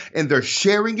out there and they're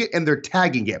sharing it and they're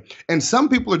tagging it. And some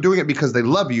people are doing it because they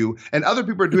love you and other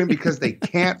people are doing it because they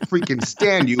can't freaking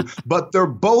stand you, but they're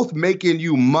both making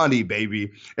you money,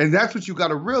 baby. And that's what you got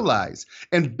to realize.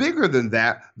 And bigger than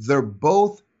that, they're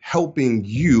both helping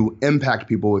you impact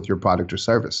people with your product or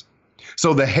service.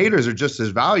 So the haters are just as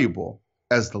valuable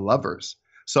as the lovers.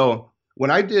 So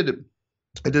when I did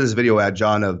this video ad,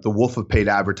 John, of The Wolf of Paid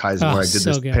Advertising, where I did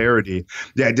this parody.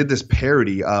 Yeah, I did this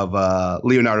parody of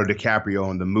Leonardo DiCaprio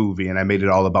in the movie, and I made it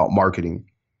all about marketing.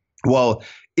 Well,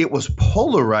 it was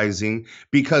polarizing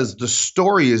because the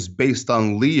story is based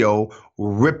on Leo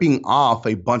ripping off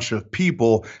a bunch of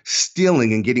people,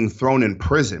 stealing and getting thrown in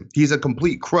prison. He's a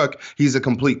complete crook. He's a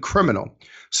complete criminal.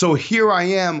 So here I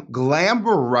am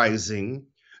glamorizing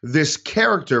this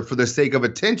character for the sake of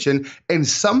attention, and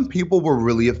some people were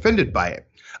really offended by it.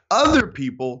 Other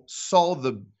people saw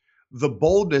the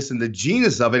boldness and the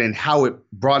genius of it and how it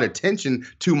brought attention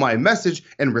to my message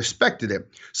and respected it.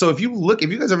 So if you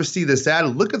guys ever see this ad,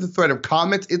 look at the thread of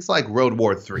comments. It's like World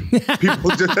War III.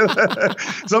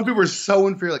 Some people are so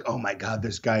in fear, like, oh my God,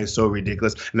 this guy is so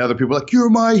ridiculous. And other people are like, you're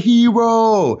my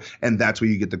hero. And that's where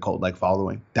you get the cult-like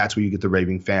following. That's where you get the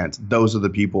raving fans. Those are the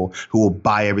people who will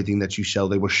buy everything that you sell.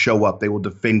 They will show up. They will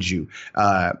defend you.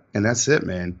 And that's it,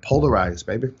 man. Polarize,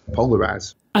 baby.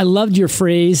 Polarize. I loved your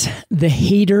phrase, the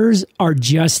haters are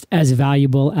just as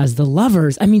valuable as the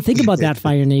lovers. I mean, think about that,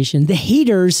 Fire Nation. The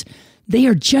haters, they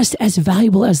are just as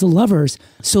valuable as the lovers.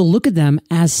 So look at them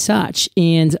as such.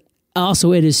 And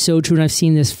also, it is so true, and I've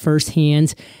seen this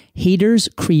firsthand. Haters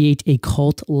create a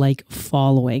cult-like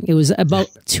following. It was about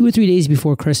 2 or 3 days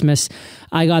before Christmas.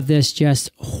 I got this just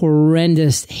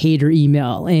horrendous hater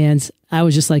email, and I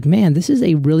was just like, man, this is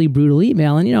a really brutal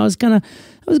email. And, I was gonna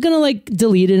like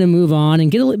delete it and move on and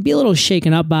be a little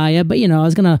shaken up by it. But, I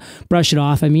was going to brush it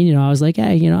off. I mean, I was like,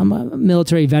 hey, I'm a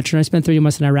military veteran. I spent 30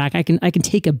 months in Iraq. I can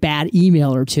take a bad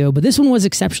email or two, but this one was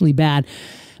exceptionally bad.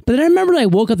 But then I remember I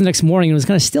woke up the next morning and it was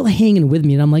kind of still hanging with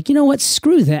me. And I'm like, you know what?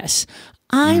 Screw this.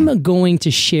 I'm going to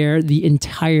share the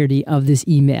entirety of this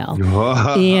email.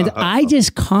 And I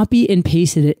just copy and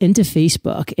pasted it into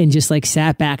Facebook and just like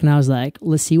sat back and I was like,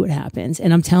 let's see what happens.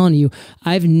 And I'm telling you,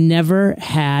 I've never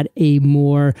had a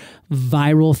more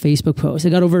viral Facebook post. I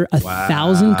got over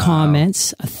 1,000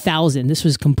 comments, 1,000. This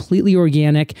was completely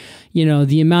organic.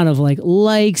 The amount of like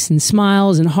likes and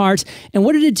smiles and hearts. And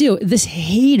what did it do? This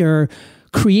hater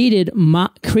created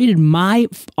my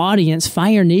audience,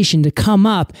 Fire Nation, to come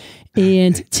up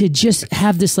and to just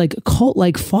have this like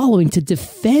cult-like following to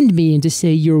defend me and to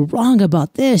say, you're wrong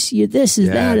about this, this is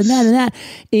that and that and that.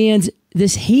 And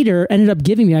this hater ended up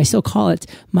giving me, I still call it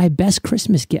my best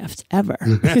Christmas gift ever.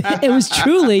 It was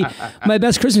truly my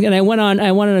best Christmas. And I went on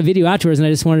a video afterwards and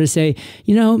I just wanted to say,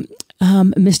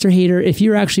 Mr. Hater, if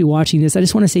you're actually watching this, I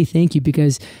just want to say thank you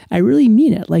because I really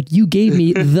mean it. Like you gave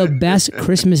me the best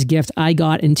Christmas gift I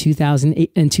got in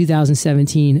 2008 and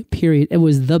 2017, period. It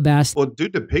was the best. Well,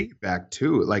 dude, to piggyback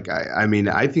too, like, I mean,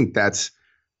 I think that's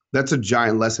a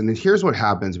giant lesson. And here's what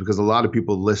happens, because a lot of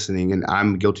people listening, and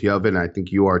I'm guilty of it, and I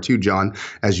think you are too, John,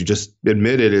 as you just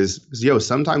admitted, is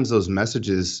sometimes those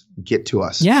messages get to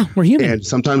us. Yeah, we're human. And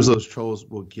sometimes those trolls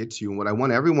will get to you. And what I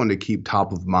want everyone to keep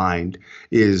top of mind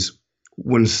is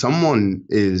when someone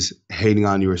is hating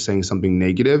on you or saying something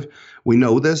negative, we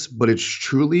know this, but it's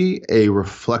truly a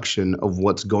reflection of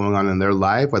what's going on in their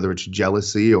life, whether it's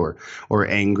jealousy or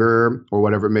anger or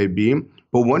whatever it may be.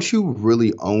 But once you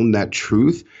really own that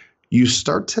truth, you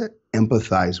start to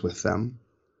empathize with them.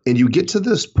 And you get to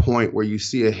this point where you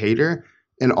see a hater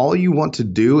and all you want to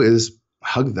do is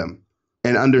hug them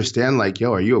and understand, like,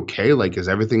 yo, are you okay? Like, is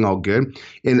everything all good?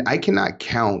 And I cannot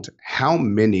count how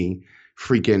many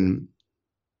freaking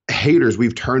haters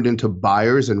we've turned into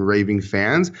buyers and raving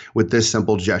fans with this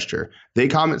simple gesture. They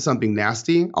comment something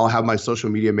nasty. I'll have my social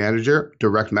media manager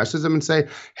direct message them and say,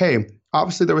 hey,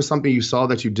 obviously there was something you saw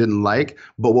that you didn't like,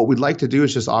 but what we'd like to do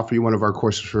is just offer you one of our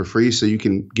courses for free so you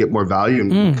can get more value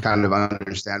and kind of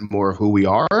understand more of who we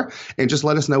are, and just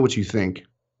let us know what you think.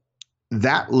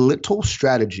 That little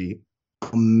strategy,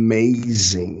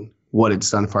 amazing what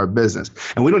it's done for our business.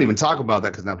 And we don't even talk about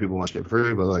that because now people want shit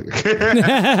free, but like,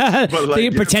 they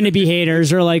pretend to be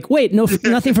haters or like, wait,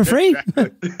 nothing for free.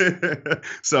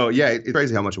 So yeah, it's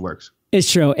crazy how much it works. It's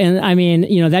true. And I mean,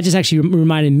 that just actually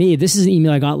reminded me, this is an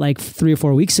email I got like 3 or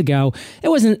 4 weeks ago. It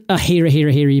wasn't a hater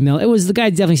email. It was, the guy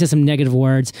definitely said some negative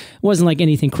words. It wasn't like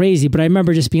anything crazy, but I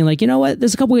remember just being like, you know what,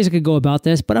 there's a couple ways I could go about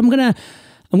this, but I'm going to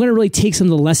really take some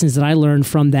of the lessons that I learned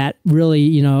from that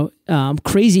really,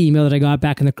 crazy email that I got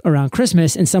back around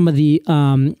Christmas, and some of the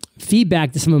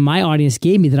feedback that some of my audience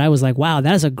gave me that I was like, wow,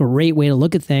 that is a great way to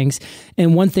look at things.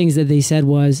 And one thing that they said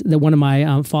was, that one of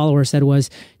my followers said was,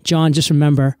 John, just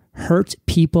remember, hurt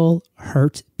people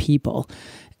hurt people.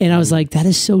 And I was like, that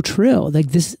is so true. Like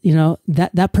this,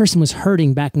 that person was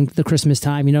hurting back in the Christmas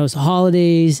time. It's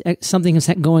holidays, something was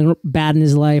going bad in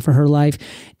his life or her life,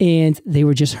 and they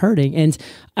were just hurting. And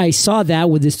I saw that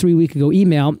with this 3 week ago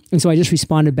email. And so I just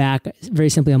responded back very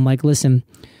simply. I'm like, listen,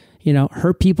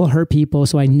 hurt people.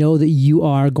 So I know that you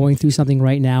are going through something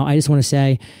right now. I just want to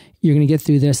say, you're going to get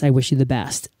through this. I wish you the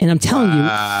best. And I'm telling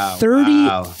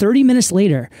you, 30 minutes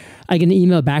later, I get an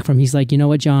email back from him. He's like, you know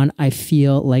what, John, I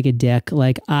feel like a dick.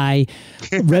 Like I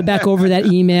read back over that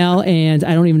email and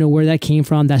I don't even know where that came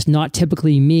from. That's not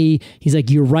typically me. He's like,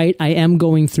 you're right. I am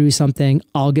going through something.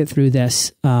 I'll get through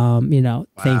this.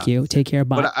 Thank you. Take care.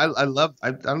 Bye. But I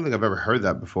don't think I've ever heard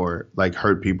that before. Like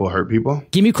hurt people.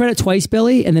 Give me credit twice,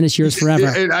 Billy, and then it's yours forever.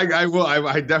 And I will.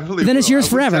 I definitely Then it's yours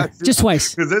forever. Just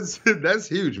twice. Because that's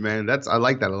huge, man. I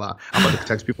like that a lot. I'm about to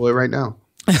text people right now.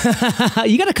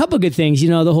 You got a couple good things,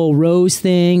 the whole rose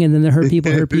thing, and then the hurt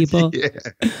people. Yeah.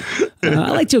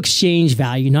 I like to exchange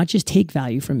value, not just take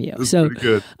value from you. So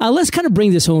let's kind of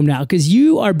bring this home now, because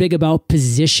you are big about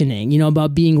positioning,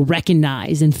 about being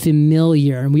recognized and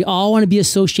familiar. And we all want to be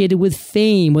associated with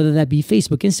fame, whether that be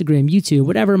Facebook, Instagram, YouTube,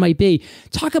 whatever it might be.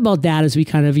 Talk about that as we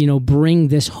kind of, bring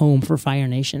this home for Fire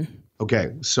Nation.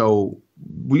 Okay. So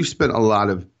we've spent a lot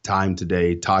of time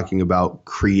today talking about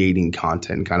creating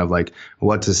content, kind of like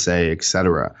what to say,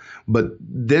 etc. But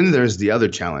then there's the other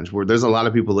challenge where there's a lot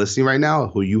of people listening right now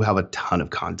who you have a ton of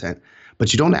content,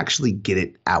 but you don't actually get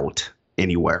it out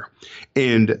anywhere.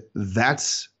 And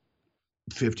that's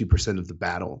 50% of the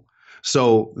battle.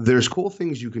 So there's cool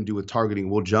things you can do with targeting.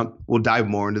 We'll dive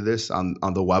more into this on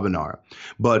the webinar,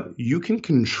 but you can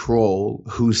control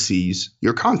who sees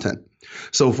your content.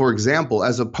 So for example,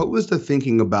 as opposed to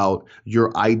thinking about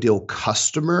your ideal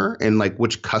customer and like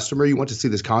which customer you want to see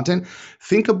this content,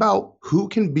 think about who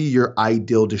can be your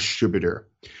ideal distributor,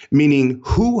 meaning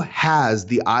who has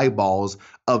the eyeballs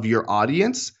of your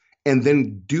audience, and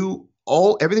then do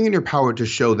everything in your power to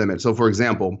show them it. So for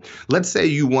example, let's say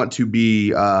you want to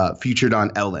be featured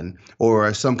on Ellen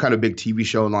or some kind of big TV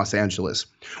show in Los Angeles,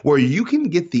 where you can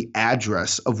get the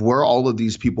address of where all of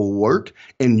these people work,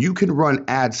 and you can run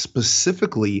ads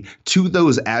specifically to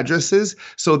those addresses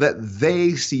so that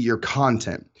they see your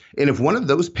content. And if one of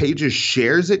those pages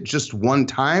shares it just one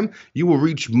time, you will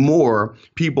reach more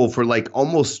people for like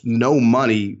almost no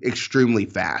money extremely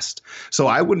fast. So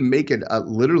I would make it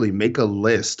literally make a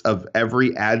list of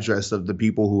every address of the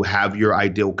people who have your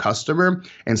ideal customer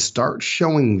and start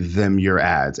showing them your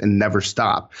ads and never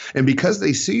stop. And because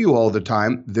they see you all the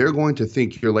time, they're going to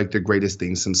think you're like the greatest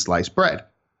thing since sliced bread.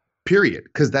 Period,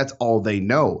 because that's all they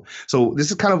know. So this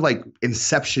is kind of like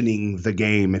inceptioning the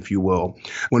game, if you will.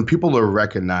 When people are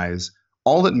recognized,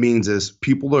 all it means is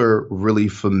people are really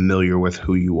familiar with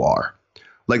who you are.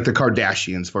 Like the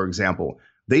Kardashians, for example,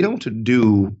 they don't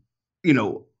do,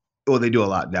 well, they do a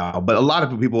lot now, but a lot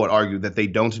of people would argue that they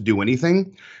don't do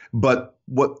anything. But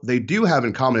what they do have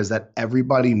in common is that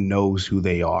everybody knows who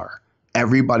they are.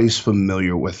 Everybody's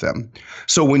familiar with them.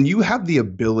 So when you have the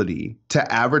ability to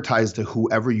advertise to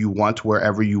whoever you want,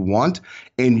 wherever you want,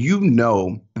 and you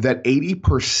know that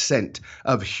 80%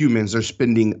 of humans are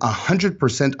spending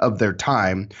 100% of their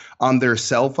time on their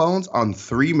cell phones on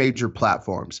 3 major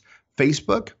platforms,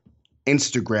 Facebook,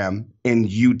 Instagram, and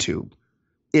YouTube.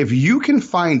 If you can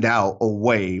find out a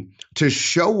way to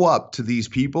show up to these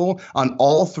people on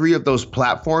all 3 of those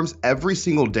platforms every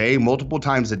single day, multiple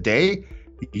times a day,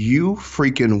 you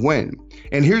freaking win.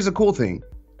 And here's the cool thing.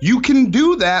 You can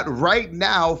do that right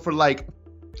now for like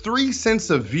 3 cents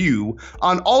a view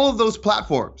on all of those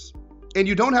platforms. And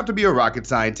you don't have to be a rocket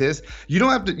scientist. You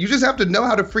just have to know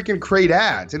how to freaking create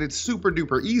ads. And it's super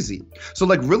duper easy. So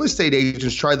like real estate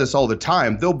agents try this all the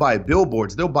time. They'll buy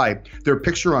billboards, they'll buy their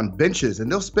picture on benches,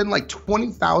 and they'll spend like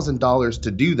 $20,000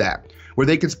 to do that, where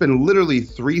they could spend literally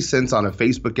 3 cents on a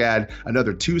Facebook ad,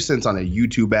 another 2 cents on a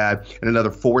YouTube ad, and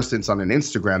another 4 cents on an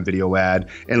Instagram video ad,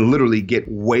 and literally get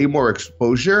way more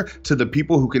exposure to the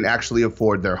people who can actually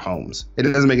afford their homes. It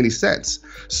doesn't make any sense.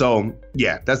 So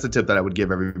yeah, that's the tip that I would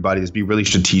give everybody, is be really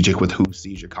strategic with who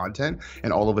sees your content.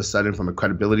 And all of a sudden, from a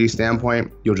credibility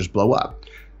standpoint, you'll just blow up.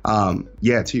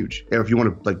 Yeah, it's huge. And if you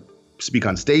want to like speak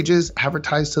on stages,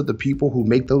 advertise to the people who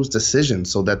make those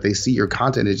decisions so that they see your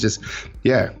content. It's just,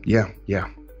 yeah.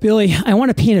 Billy, I want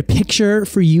to paint a picture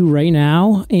for you right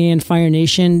now, and Fire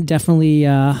Nation, definitely,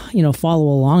 follow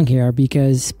along here,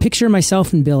 because picture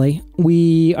myself and Billy,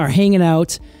 we are hanging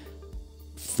out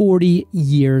 40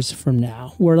 years from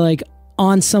now. We're like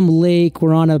on some lake.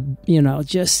 We're on a,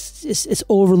 it's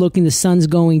overlooking, the sun's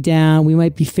going down. We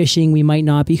might be fishing. We might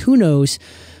not be. Who knows?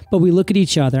 But we look at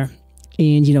each other.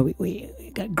 And, we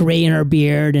got gray in our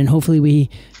beard, and hopefully we,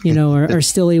 are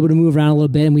still able to move around a little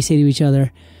bit. And we say to each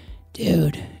other,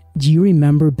 dude, do you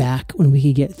remember back when we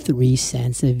could get 3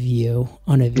 cents a view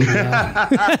on a video?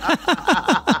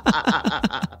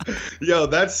 Yo,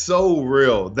 that's so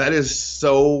real. That is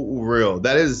so real.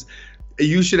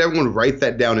 You should everyone write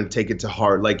that down and take it to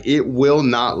heart. Like, it will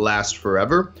not last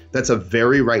forever. That's a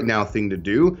very right now thing to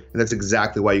do. And that's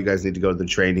exactly why you guys need to go to the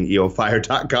training,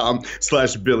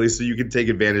 eofire.com/Billy, so you can take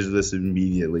advantage of this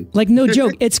immediately. Like, no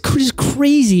joke. It's just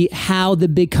crazy how the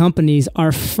big companies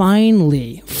are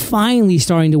finally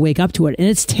starting to wake up to it. And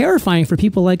it's terrifying for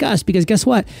people like us, because guess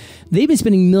what? They've been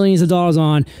spending millions of dollars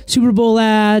on Super Bowl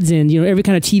ads and, every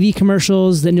kind of TV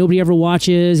commercials that nobody ever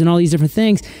watches and all these different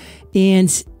things.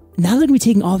 And now they're going to be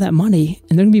taking all that money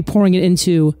and they're going to be pouring it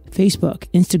into Facebook,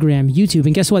 Instagram, YouTube.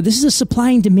 And guess what? This is a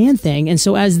supply and demand thing. And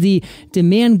so as the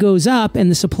demand goes up and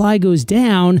the supply goes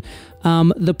down,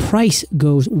 the price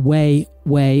goes way,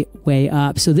 way, way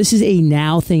up. So this is a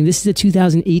now thing. This is a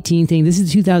 2018 thing. This is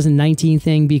a 2019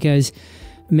 thing, because,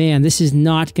 man, this is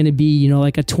not going to be,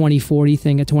 like a 2040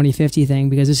 thing, a 2050 thing,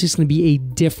 because it's just going to be a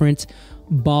different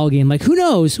ball game. Like, who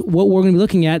knows what we're going to be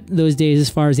looking at those days as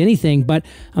far as anything, but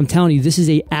I'm telling you, this is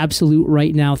a absolute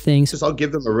right now thing. I'll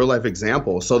give them a real life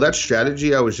example. So that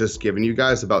strategy I was just giving you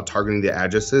guys about targeting the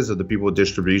addresses of the people with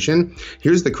distribution,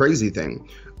 here's the crazy thing.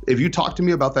 If you talked to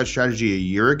me about that strategy a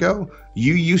year ago,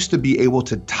 you used to be able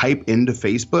to type into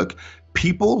Facebook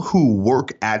people who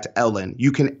work at Ellen.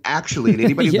 You can actually, and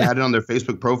anybody who had it on their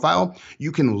Facebook profile,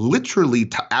 you can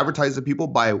literally advertise to people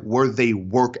by where they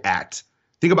work at.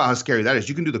 Think about how scary that is.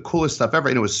 You can do the coolest stuff ever,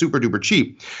 and it was super duper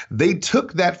cheap. They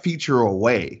took that feature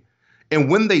away.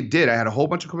 And when they did, I had a whole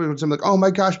bunch of comments. I'm like, oh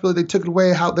my gosh, Billy, they took it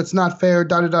away. How? That's not fair.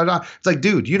 Da da da da. It's like,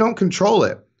 dude, you don't control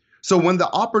it. So when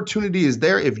the opportunity is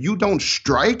there, if you don't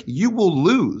strike, you will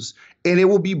lose. And it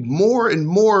will be more and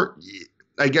more,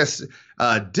 I guess,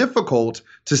 difficult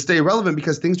to stay relevant,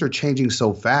 because things are changing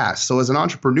so fast. So as an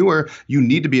entrepreneur, you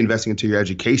need to be investing into your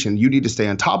education. You need to stay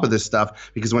on top of this stuff,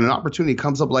 because when an opportunity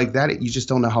comes up like that, you just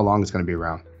don't know how long it's going to be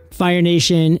around. Fire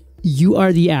Nation, you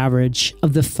are the average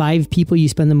of the 5 people you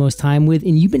spend the most time with,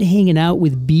 and you've been hanging out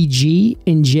with BG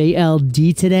and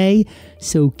JLD today,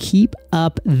 so keep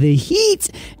up the heat.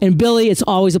 And Billy, it's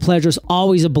always a pleasure. It's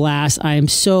always a blast. I am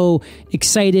so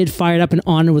excited, fired up, and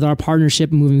honored with our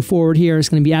partnership moving forward here. It's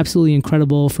going to be absolutely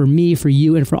incredible for me, for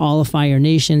you, and for all of Fire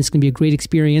Nation. It's going to be a great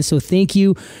experience. So thank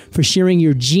you for sharing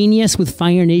your genius with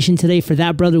Fire Nation today. For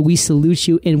that, brother, we salute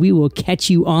you, and we will catch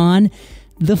you on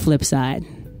the flip side.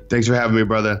 Thanks for having me,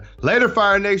 brother. Later,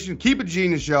 Fire Nation. Keep it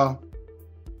genius, y'all.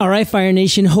 All right, Fire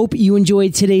Nation, hope you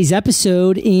enjoyed today's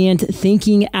episode, and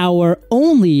thanking our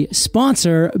only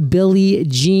sponsor, Billie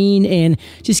Jean, and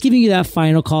just giving you that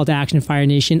final call to action, Fire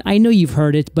Nation. I know you've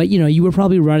heard it, but you were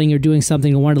probably running or doing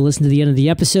something and wanted to listen to the end of the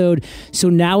episode. So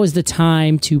now is the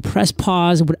time to press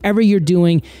pause. Whatever you're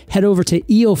doing, head over to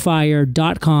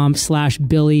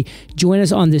eofire.com/Billy. Join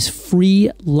us on this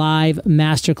free live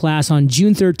masterclass on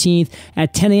June 13th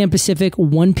at 10 a.m. Pacific,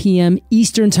 1 p.m.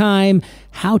 Eastern Time.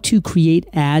 How to create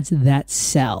ads that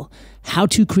sell. How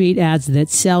to create ads that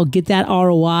sell. Get that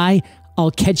ROI.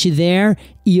 I'll catch you there.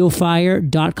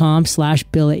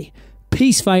 eofire.com/Billy.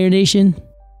 Peace, Fire Nation.